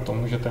vzhledem k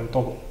tomu, že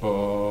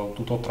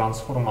tuto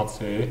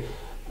transformaci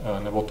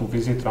nebo tu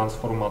vizi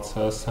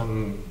transformace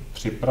jsem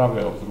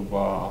připravil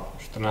zhruba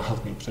 14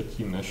 dní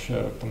předtím, než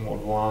k tomu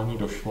odvolání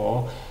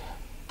došlo,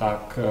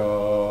 tak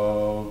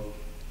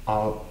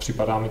a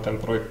připadá mi ten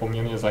projekt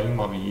poměrně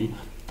zajímavý,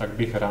 tak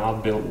bych rád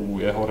byl u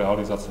jeho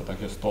realizace.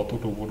 Takže z tohoto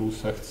důvodu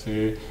se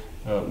chci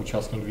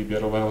účastnit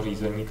výběrového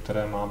řízení,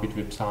 které má být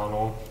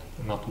vypsáno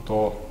na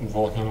tuto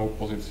uvolněnou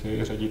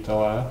pozici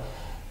ředitele,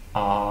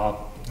 a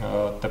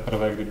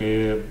teprve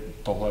kdyby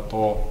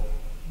tohleto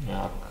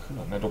nějak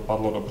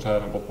nedopadlo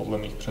dobře nebo podle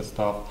mých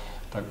představ,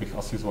 tak bych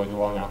asi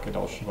zvažoval nějaké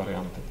další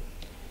varianty.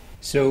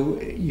 So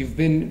you've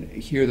been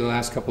here the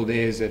last couple of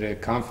days at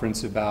a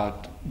conference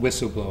about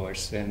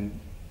whistleblowers, and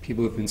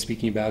people have been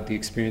speaking about the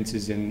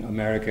experiences in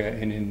America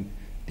and in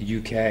the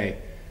UK.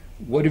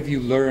 What have you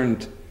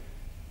learned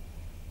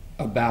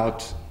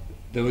about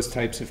those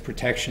types of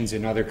protections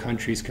in other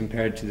countries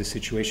compared to the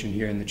situation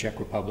here in the Czech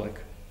Republic?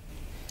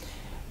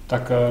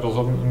 Tak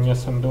rozhodně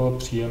jsem byl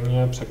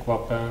příjemně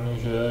překvapen,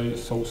 že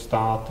jsou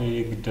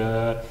státy,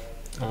 kde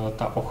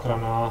ta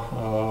ochrana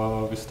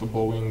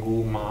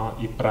whistleblowingu má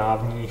i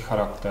právní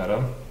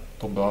charakter.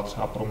 To byla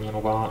třeba pro mě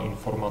nová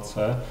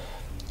informace.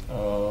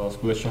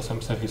 Skutečně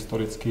jsem se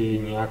historicky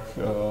nějak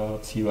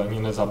cíleně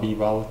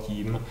nezabýval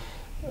tím,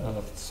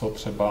 co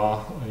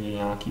třeba je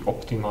nějaký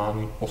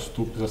optimální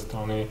postup ze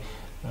strany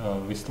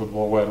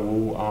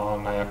whistleblowerů a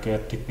na jaké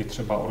typy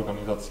třeba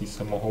organizací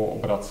se mohou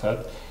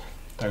obracet.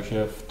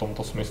 Takže v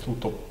tomto smyslu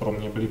to pro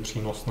mě byly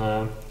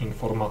přínosné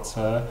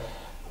informace,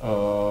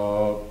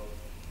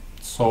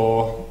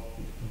 co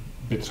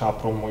by třeba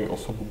pro moji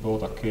osobu bylo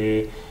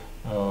taky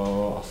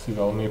asi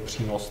velmi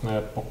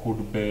přínosné, pokud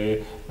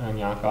by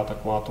nějaká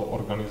takováto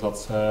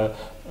organizace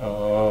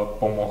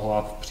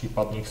pomohla v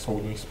případných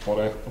soudních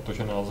sporech,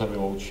 protože nelze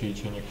vyloučit,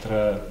 že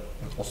některé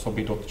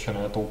osoby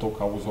dotčené touto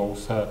kauzou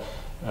se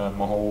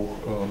mohou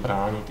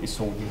bránit i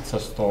soudní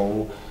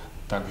cestou,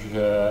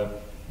 takže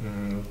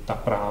ta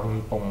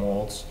právní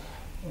pomoc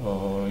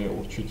je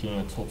určitě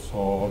něco,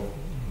 co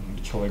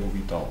by člověk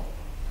uvítal.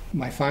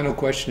 My final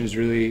question is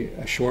really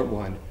a short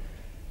one.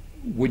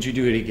 Would you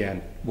do it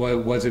again?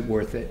 Was it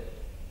worth it?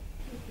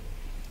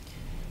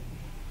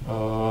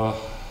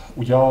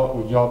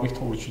 Udělal bych to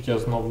určitě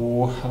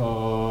znovu,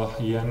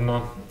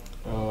 jen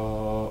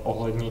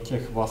ohledně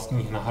těch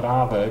vlastních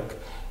nahrávek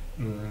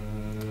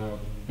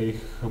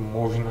bych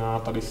možná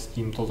tady s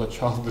tímto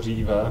začal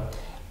dříve,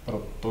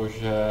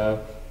 protože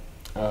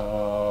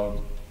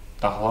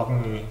ta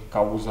hlavní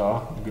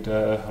kauza,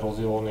 kde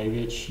hrozilo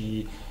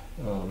největší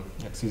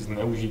jaksi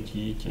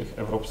zneužití těch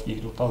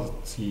evropských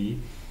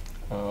dotací,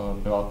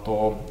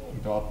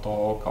 byla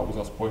to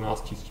kauza spojená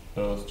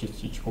s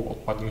čističkou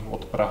odpadních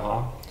vod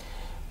Praha,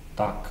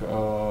 tak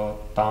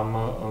tam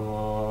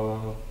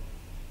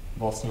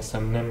vlastně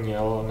jsem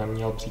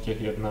neměl při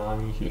těch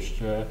jednáních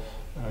ještě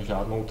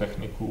žádnou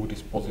techniku k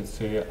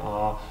dispozici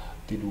a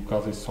ty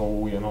důkazy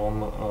jsou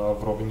jenom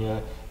v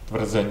rovině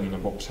tvrzení,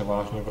 nebo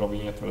převážně v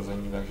rovině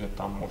tvrzení, takže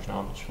tam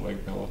možná by člověk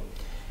byl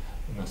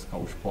dneska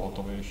už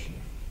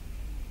pohotovější.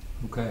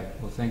 Okay,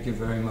 well thank you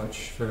very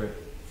much for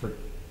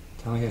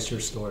telling us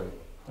your story.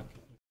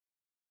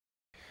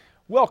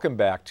 Welcome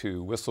back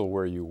to Whistle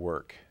Where You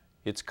Work.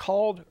 It's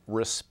called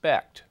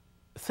Respekt.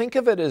 Think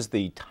of it as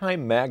the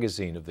Time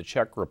magazine of the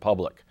Czech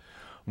Republic.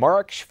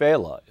 Marek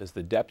Svehla is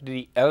the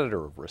deputy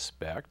editor of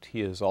Respekt.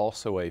 He is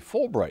also a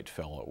Fulbright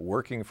Fellow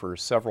working for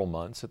several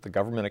months at the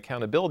Government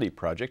Accountability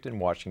Project in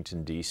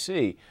Washington,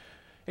 D.C.,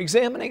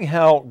 examining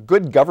how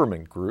good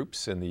government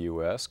groups in the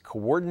U.S.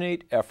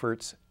 coordinate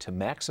efforts to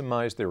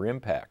maximize their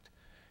impact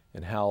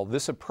and how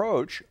this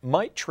approach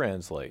might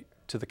translate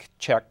to the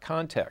Czech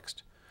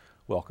context.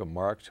 Welcome,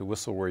 Mark, to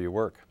Whistle Where You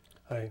Work.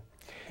 Hi,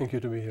 thank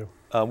you to be here.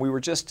 We were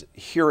just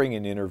hearing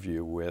an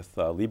interview with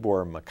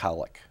Libor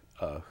Michalek,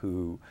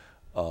 who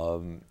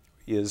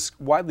is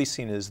widely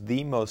seen as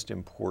the most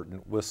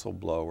important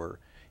whistleblower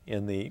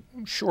in the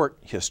short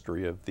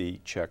history of the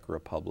Czech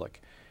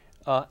Republic.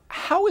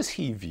 How is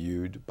he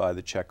viewed by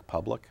the Czech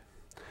public?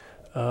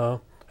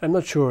 I'm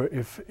not sure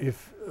if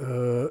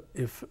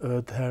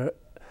there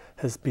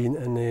has been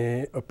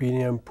any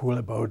opinion poll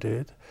about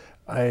it.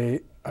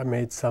 I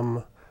made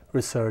some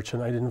research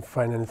and I didn't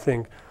find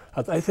anything.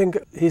 But I think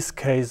his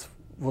case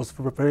was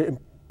very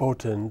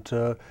important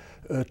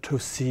to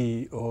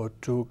see or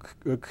to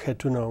get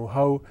to know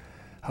how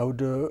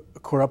the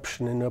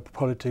corruption in the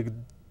politics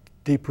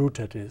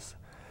deep-rooted is,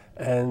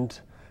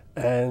 and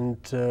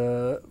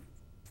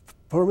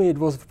for me it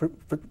was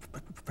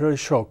very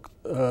shocked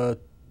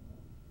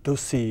to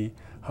see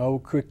how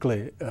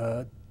quickly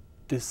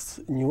this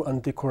new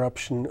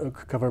anti-corruption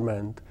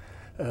government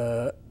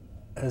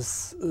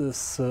has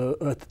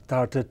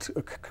started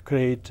to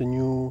create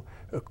new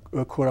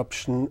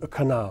corruption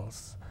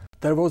canals.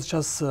 There was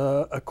just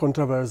a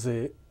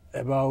controversy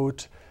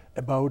about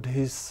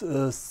his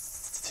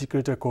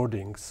secret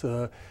recordings.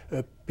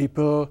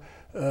 People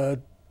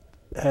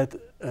had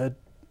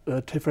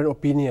different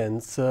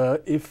opinions.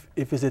 If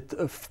is it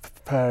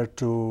fair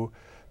to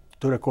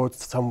record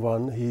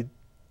someone he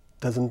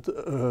doesn't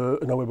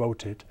know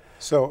about it?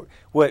 So,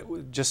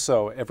 just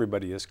so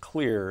everybody is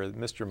clear,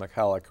 Mr.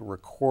 Michalek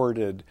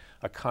recorded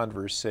a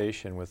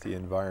conversation with the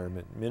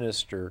environment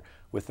minister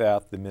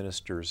without the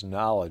minister's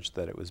knowledge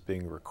that it was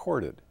being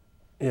recorded.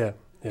 Yeah,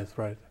 yes,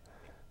 right.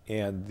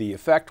 And the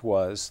effect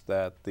was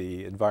that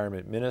the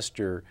environment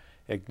minister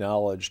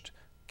acknowledged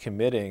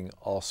committing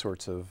all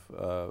sorts of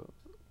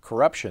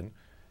corruption,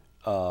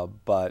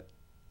 but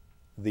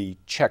the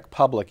Czech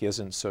public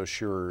isn't so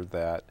sure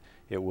that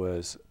it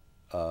was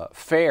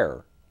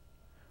fair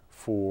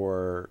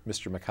for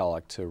Mr.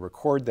 Michalek to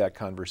record that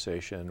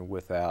conversation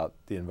without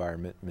the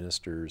environment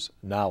minister's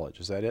knowledge.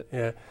 Is that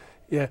it?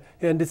 Yeah.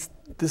 And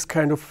this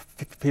kind of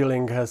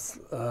feeling has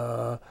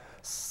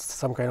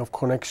some kind of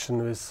connection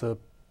with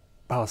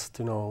past,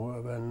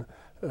 when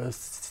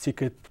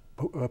secret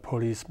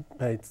police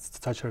made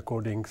such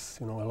recordings,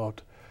 a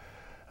lot.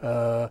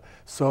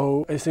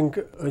 So I think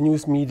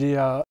news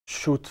media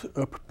should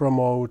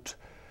promote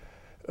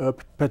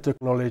better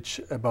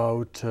knowledge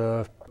about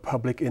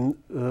public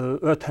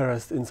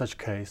interest in such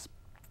case,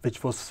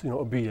 which was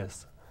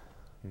obvious.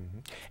 Mm-hmm.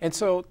 And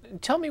so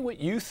tell me what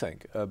you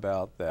think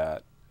about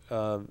that.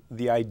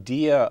 The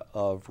idea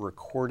of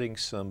recording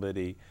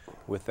somebody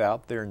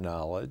without their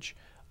knowledge,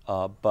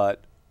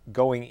 but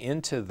going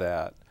into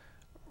that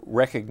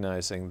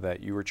recognizing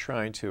that you were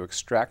trying to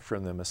extract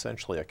from them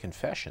essentially a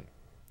confession.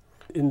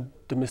 In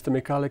the Mr.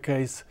 Michalek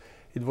case,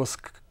 it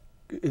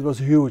was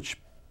huge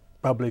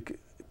public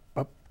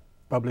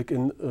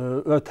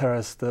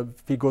interest.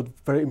 We got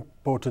very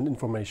important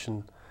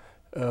information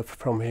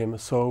from him.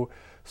 So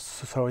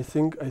I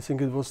think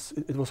it was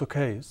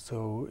okay.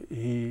 So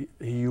he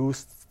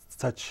used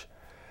such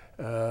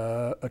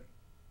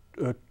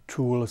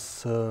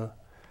tools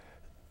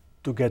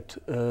to get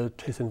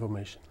his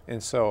information.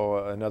 And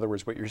so, in other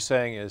words, what you're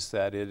saying is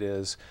that it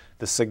is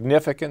the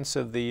significance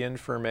of the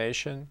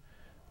information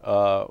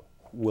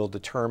will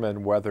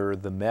determine whether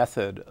the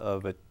method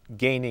of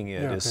gaining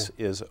it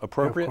is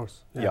appropriate. Yeah, of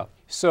course. Yeah.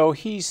 So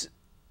he's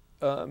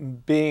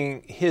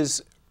being,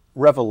 his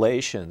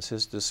revelations,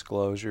 his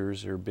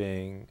disclosures are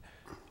being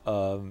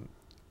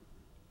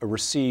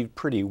received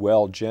pretty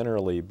well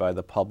generally by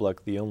the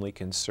public. The only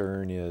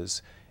concern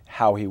is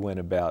how he went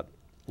about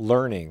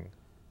learning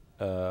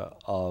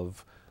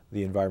of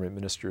the Environment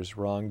Minister's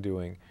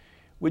wrongdoing.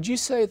 Would you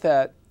say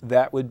that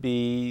that would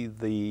be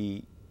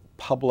the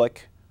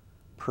public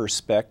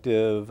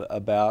perspective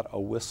about a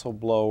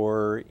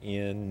whistleblower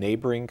in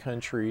neighboring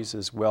countries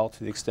as well,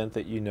 to the extent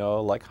that you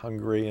know, like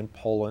Hungary and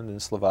Poland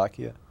and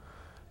Slovakia?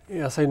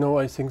 Yes, I know,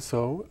 I think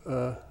so.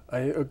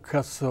 I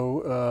guess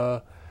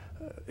so.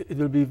 It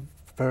will be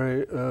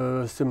very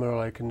similar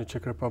like in the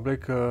Czech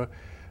Republic,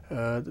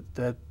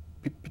 that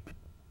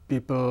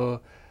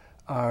people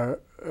are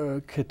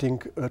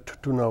getting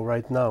to know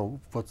right now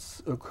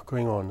what's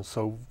going on.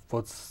 So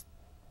what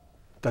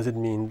does it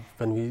mean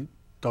when we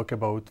talk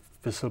about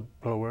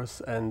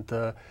whistleblowers and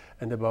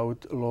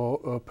about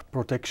law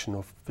protection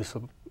of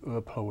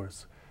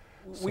whistleblowers?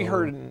 We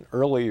heard in an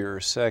earlier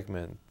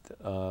segment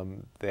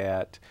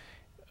that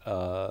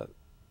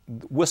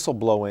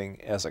whistleblowing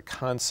as a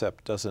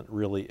concept doesn't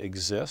really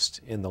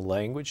exist in the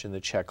language, in the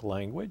Czech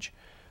language,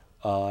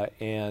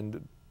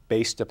 and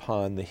based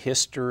upon the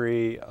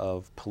history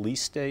of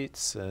police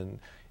states and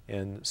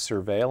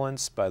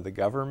surveillance by the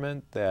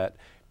government, that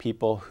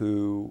people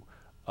who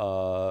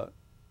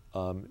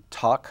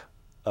talk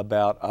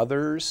about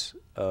others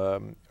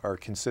are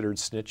considered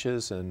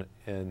snitches,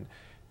 and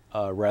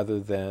rather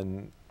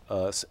than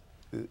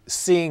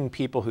seeing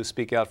people who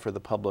speak out for the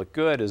public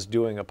good as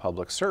doing a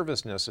public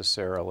service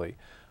necessarily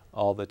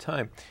all the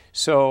time.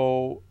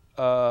 So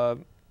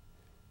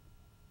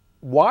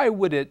why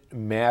would it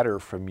matter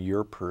from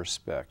your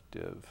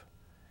perspective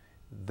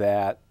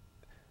that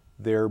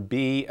there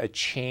be a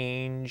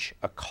change,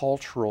 a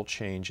cultural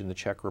change in the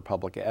Czech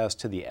Republic as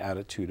to the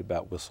attitude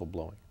about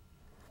whistleblowing?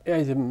 Yeah,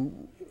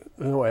 I'm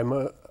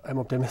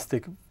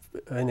optimistic,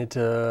 and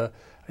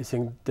I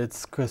think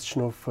that's a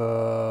question of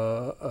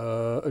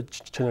a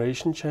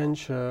generation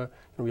change.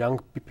 Young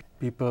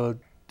people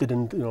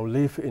didn't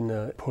live in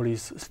a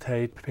police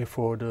state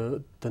before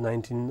the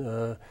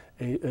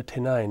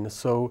 1989.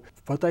 So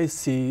what I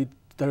see,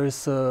 there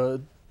is a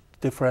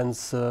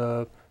difference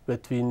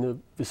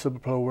between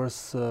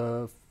whistleblowers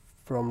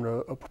from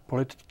the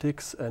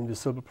politics and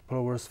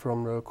whistleblowers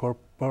from the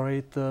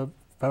corporate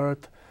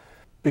world,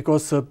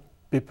 because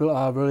people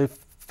are really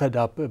fed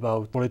up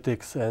about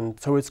politics, and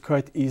so it's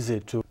quite easy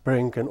to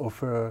bring and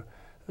offer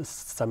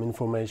some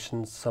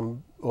information,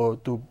 or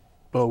to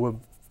blow a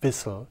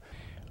whistle.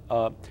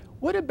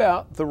 What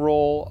about the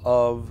role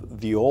of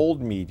the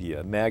old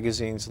media,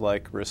 magazines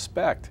like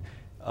Respekt,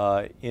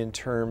 in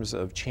terms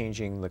of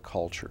changing the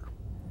culture?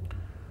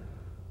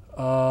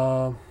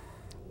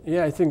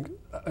 Yeah, I think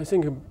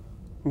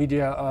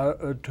media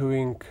are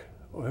doing,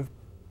 or have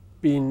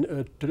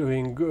been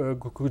doing a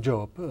good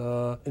job.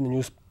 In the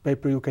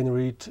newspaper you can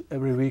read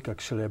every week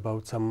actually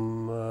about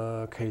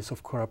some case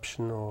of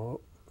corruption or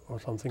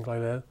something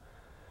like that.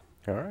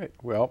 All right.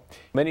 Well,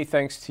 many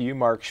thanks to you,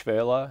 Marek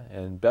Svehla,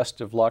 and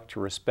best of luck to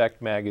Respekt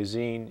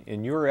magazine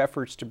in your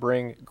efforts to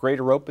bring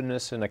greater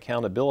openness and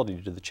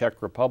accountability to the Czech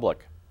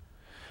Republic.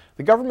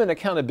 The Government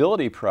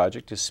Accountability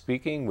Project is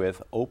speaking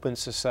with Open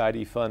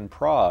Society Fund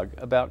Prague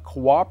about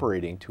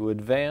cooperating to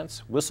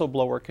advance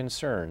whistleblower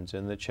concerns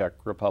in the Czech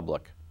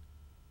Republic.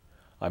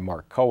 I'm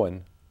Mark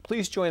Cohen.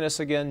 Please join us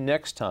again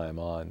next time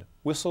on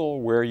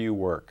Whistle Where You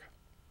Work.